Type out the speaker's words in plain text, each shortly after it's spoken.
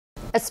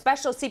A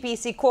special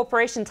CPC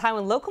Corporation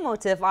Taiwan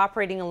locomotive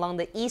operating along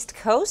the East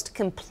Coast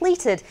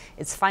completed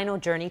its final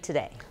journey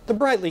today. The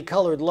brightly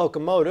colored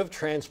locomotive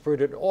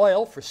transported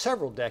oil for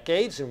several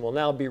decades and will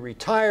now be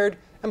retired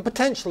and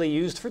potentially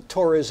used for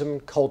tourism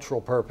and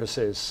cultural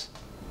purposes.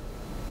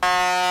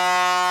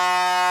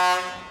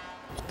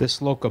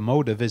 This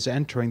locomotive is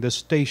entering the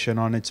station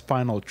on its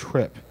final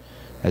trip,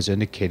 as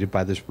indicated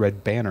by this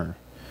red banner.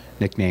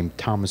 Nicknamed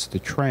Thomas the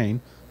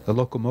Train, the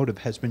locomotive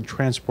has been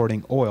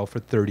transporting oil for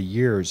 30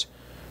 years.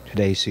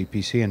 Today,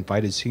 CPC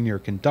invited senior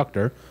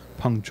conductor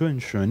Peng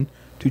Chun-shun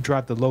to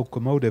drive the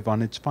locomotive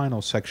on its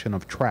final section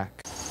of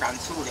track.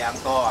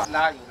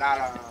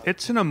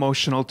 It's an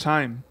emotional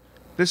time.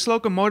 This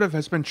locomotive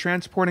has been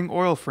transporting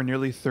oil for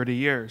nearly 30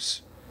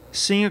 years.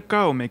 Seeing it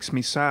go makes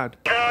me sad.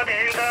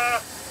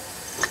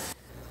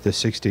 The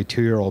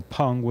 62-year-old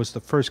Peng was the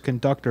first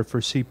conductor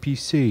for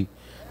CPC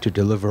to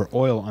deliver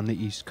oil on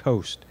the East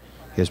Coast.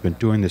 He has been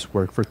doing this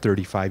work for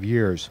 35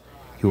 years.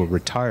 He will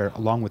retire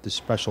along with the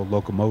special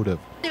locomotive.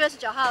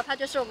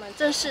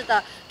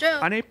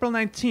 On April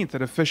 19th,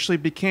 it officially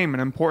became an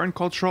important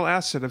cultural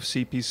asset of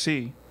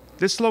CPC.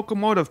 This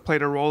locomotive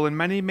played a role in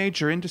many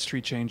major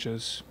industry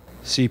changes.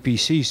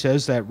 CPC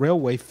says that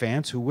railway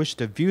fans who wish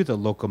to view the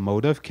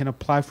locomotive can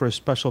apply for a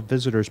special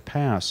visitor's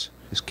pass.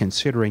 Is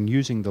considering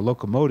using the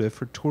locomotive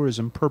for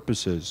tourism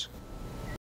purposes.